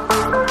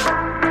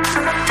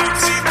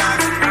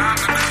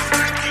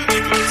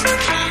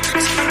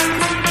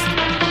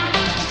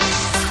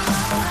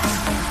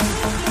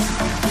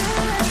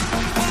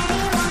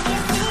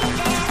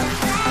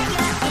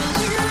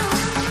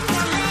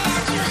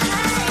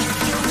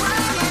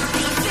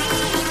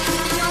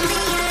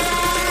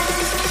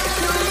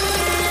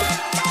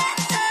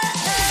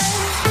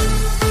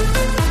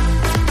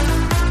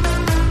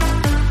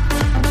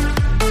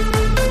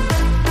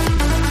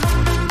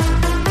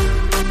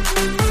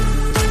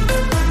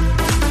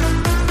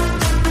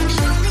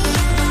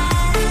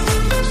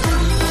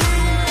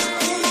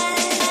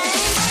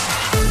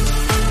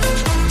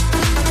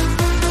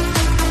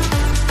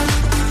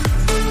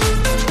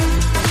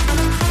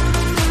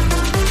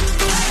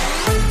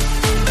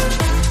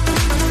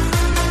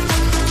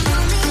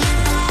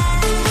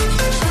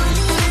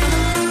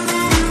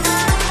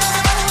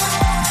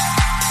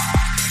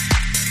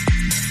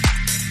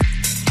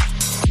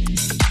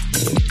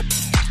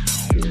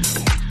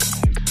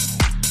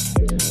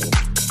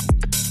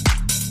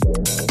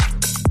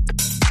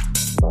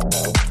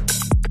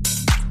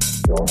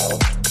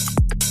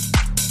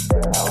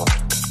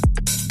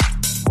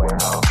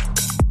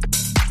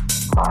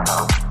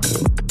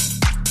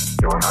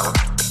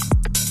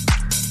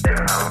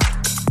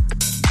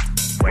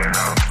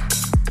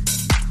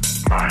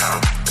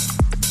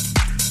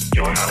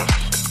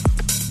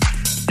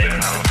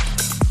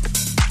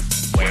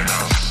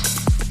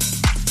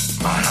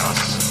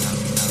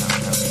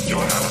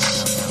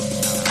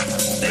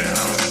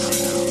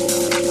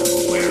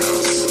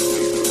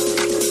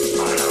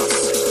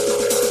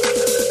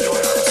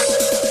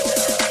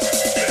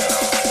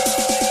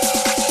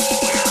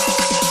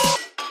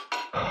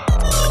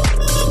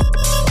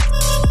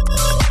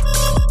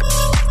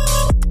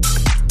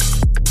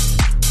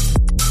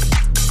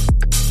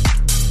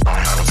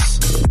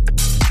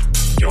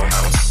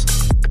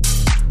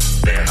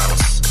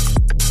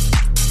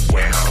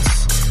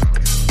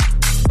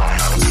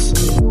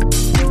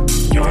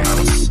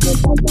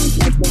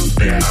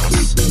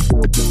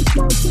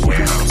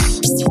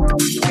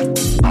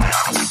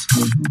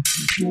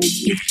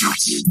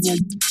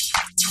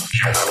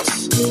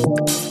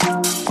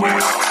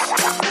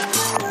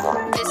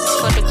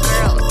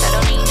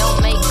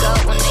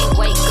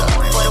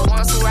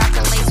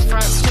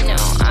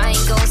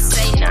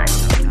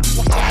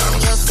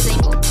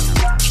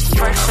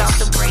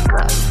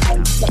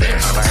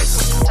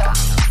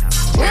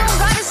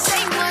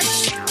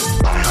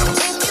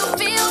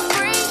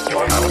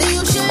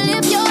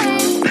 Live your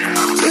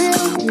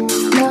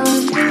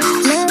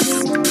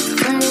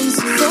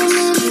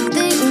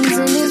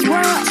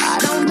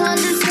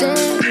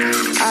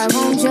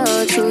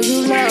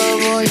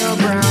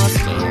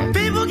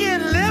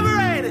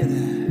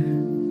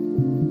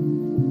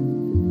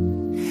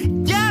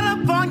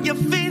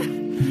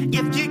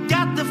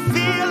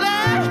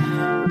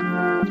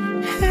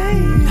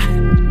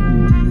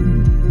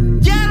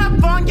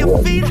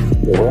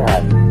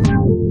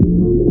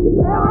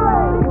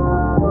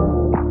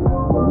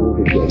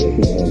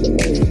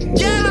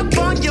Get up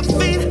on your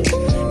feet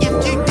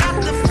if you got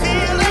the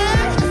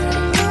feeling.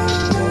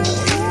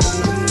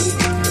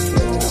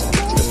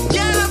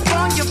 Get up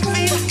on your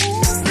feet.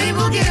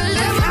 People get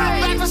living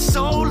back for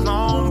so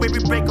long. Baby,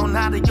 break on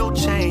out of your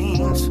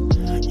chains.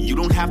 You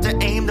don't have to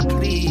aim to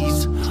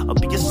please or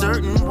be a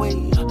certain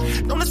way.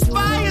 Don't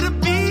aspire to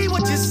be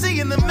what you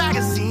see in the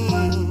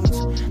magazines.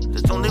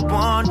 There's only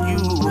one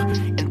you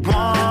and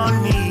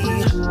one me.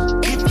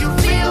 If you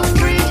feel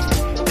free,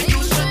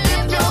 you should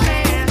lift your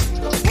hand.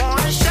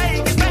 Wanna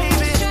shake it,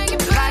 baby,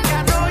 like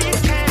I know you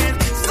can.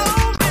 So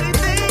many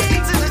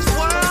things in this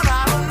world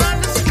I don't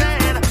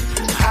understand.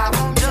 I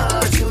won't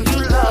judge who you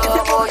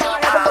love or your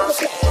house.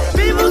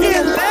 People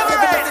get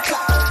liberated.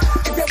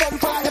 If you want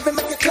fire, let me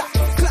make it clap,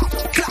 clap,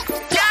 clap.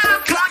 Get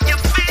up on your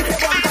feet. If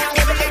you want fire,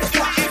 let me make it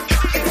clap.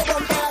 If you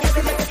want fire, let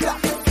me make it clap.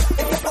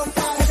 If you want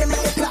fire, let me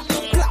make it clap,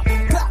 clap,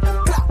 clap,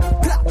 clap,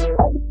 clap.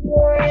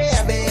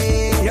 Heavy,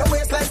 your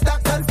waistline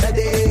stocked and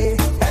steady.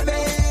 Heavy,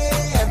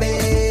 heavy,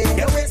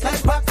 your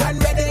waistline packed and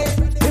ready.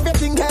 If you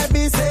think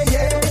heavy, say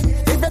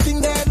yeah. If you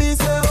think heavy,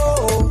 say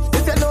oh.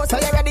 If you know so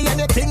you're ready and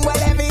you think well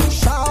heavy,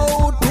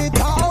 shout it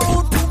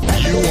out.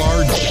 You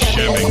are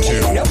jamming to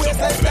the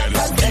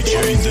baddest DJ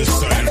this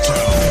side of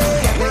town.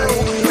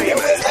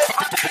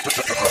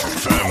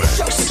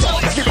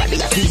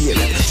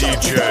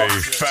 DJ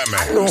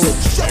Famex.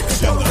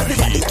 X in the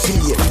heat.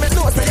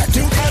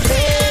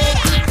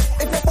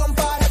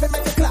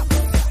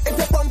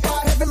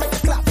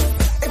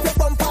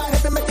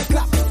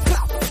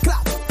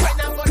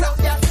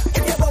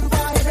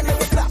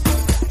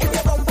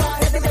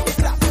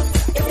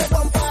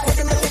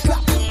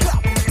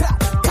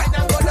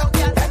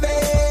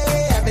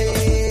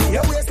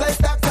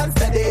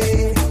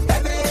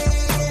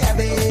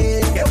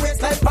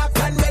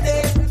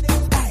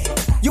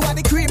 You are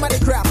the cream of the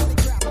crop.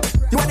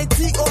 You are the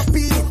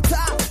T.O.P.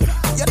 top.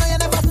 You know you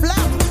never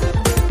flop.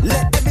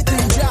 Let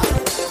everything drop.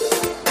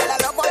 Girl, I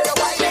love how you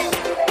whining.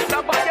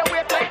 Love how you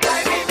wait like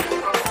lightning.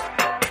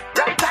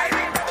 Right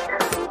timing.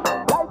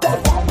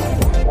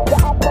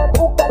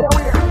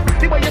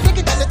 The way you take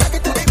it and you take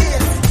it to the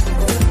gate.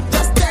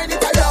 Just turn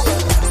it around.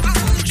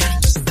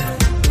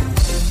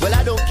 Well,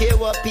 I don't care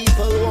what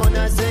people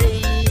wanna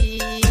say.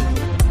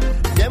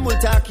 Them will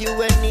talk you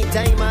any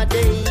time of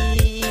day.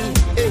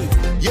 Hey,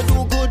 you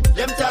do good,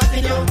 them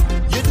talking you.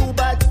 You do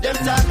bad, them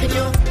talking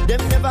you.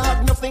 Them never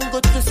have nothing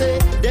good to say.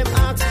 Them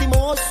ask the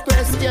most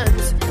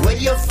questions. Where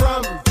you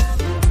from?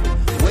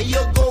 Where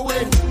you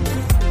going?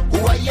 Who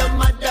are your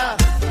mother?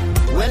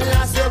 When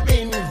last you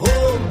been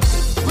home?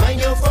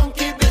 Mind your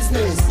funky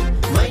business.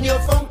 Mind your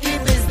funky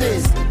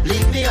business.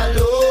 Leave me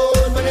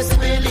alone. When you see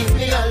me, leave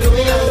me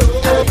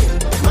alone.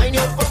 Mind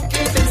your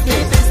funky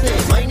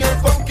business. Mind your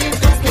funky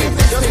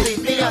business. Just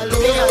leave me alone.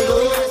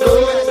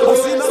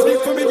 Speak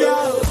for me,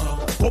 girl.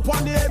 Pop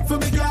on the head for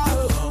me,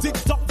 girl.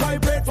 TikTok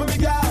vibrate for me,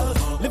 girl.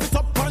 Lift it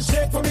up and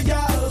shake for me,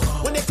 girl.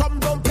 When they come,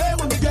 don't play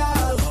with me,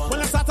 girl. When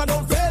I start, I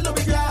don't fail with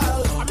me,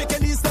 girl. I'm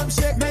making these them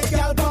shake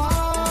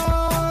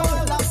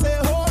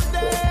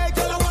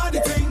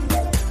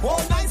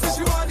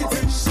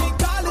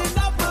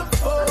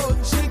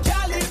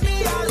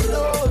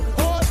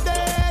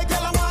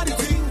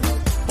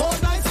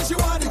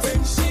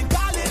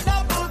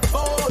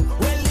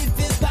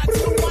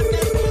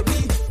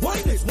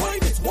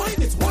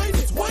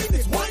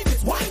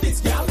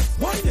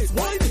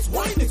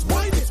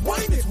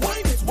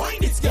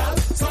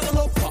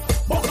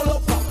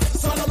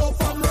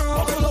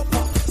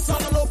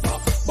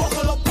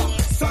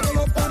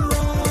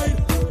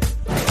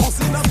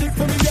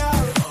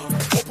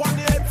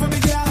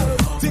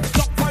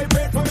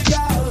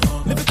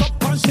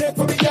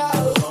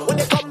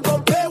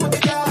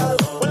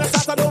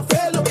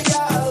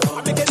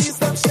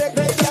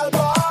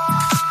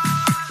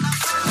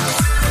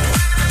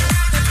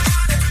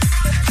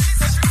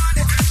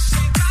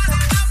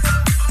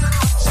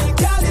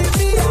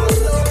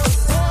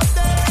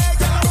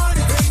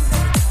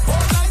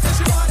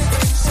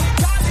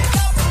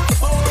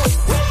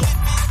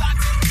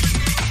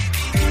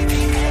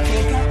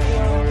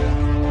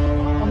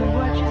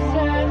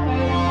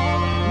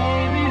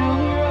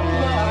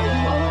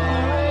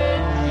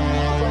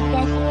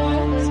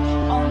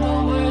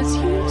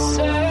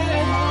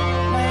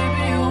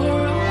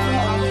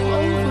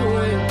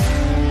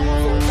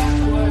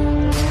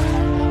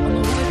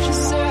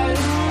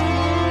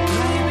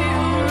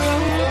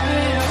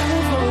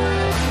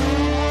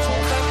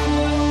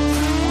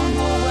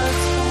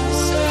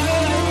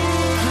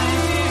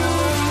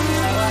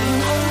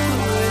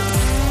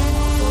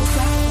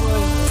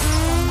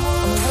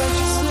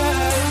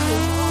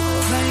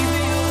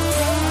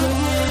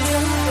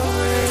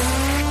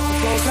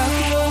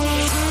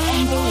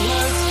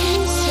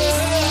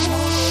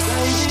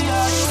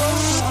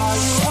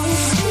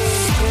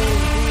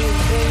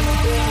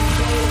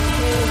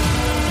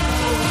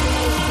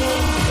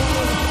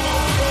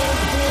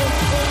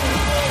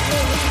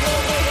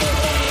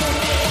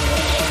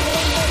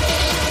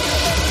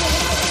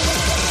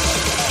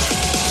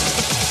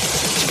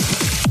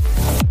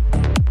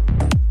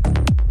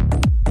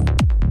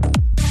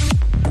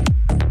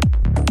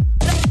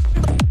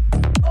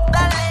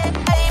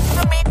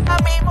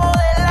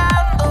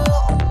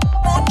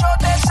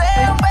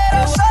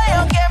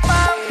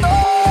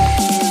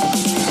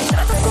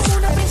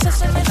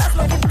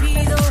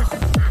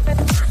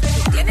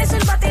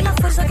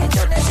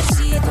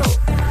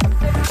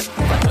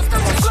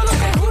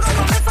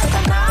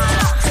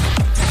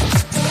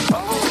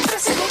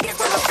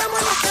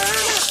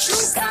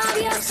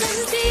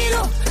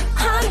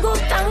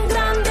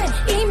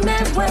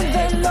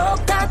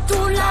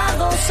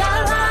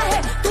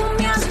salvaje. Tú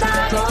me has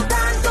dado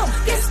tanto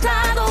que he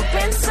estado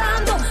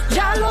pensando,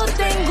 ya lo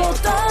tengo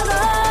todo.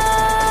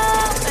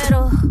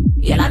 Pero,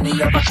 ¿y el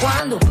anillo pa'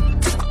 cuándo?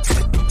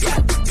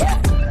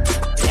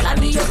 ¿Y el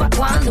anillo pa'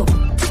 cuándo?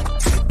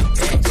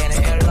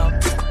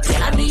 ¿Y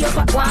el anillo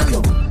pa'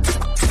 cuándo?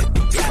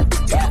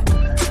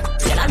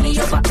 ¿Y el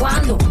anillo pa'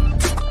 cuándo?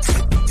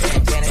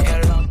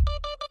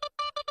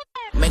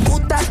 Me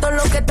gusta todo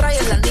lo que trae,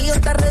 el anillo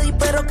está ready,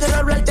 pero quiero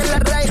hablarte en la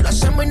raíz. Lo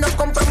hacemos y nos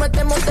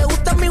comprometemos, te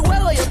gusta mi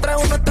juego, yo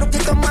traigo unos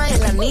truquitos más.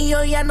 El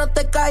anillo ya no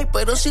te cae,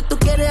 pero si tú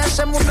quieres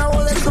hacemos una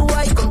boda en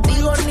Dubai.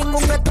 Contigo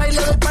ningún strike,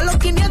 le doy pa' los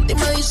 500 y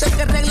me dice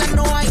que reglas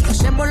no hay.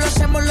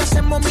 Lo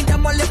hacemos,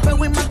 miramos al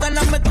espejo y más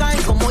ganas me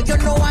caen. Como yo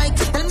no hay,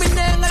 que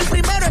terminé en el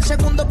primero, el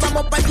segundo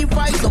vamos pa'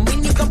 G5.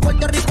 Dominico,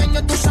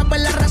 puertorriqueño, tú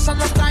sabes la raza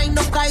no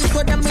cae, tú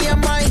eres mía,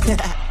 Mike.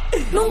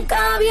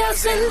 Nunca había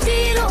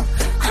sentido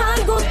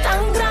algo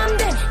tan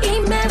grande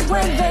y me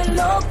vuelve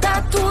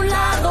loca tu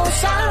lado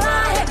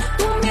salvaje.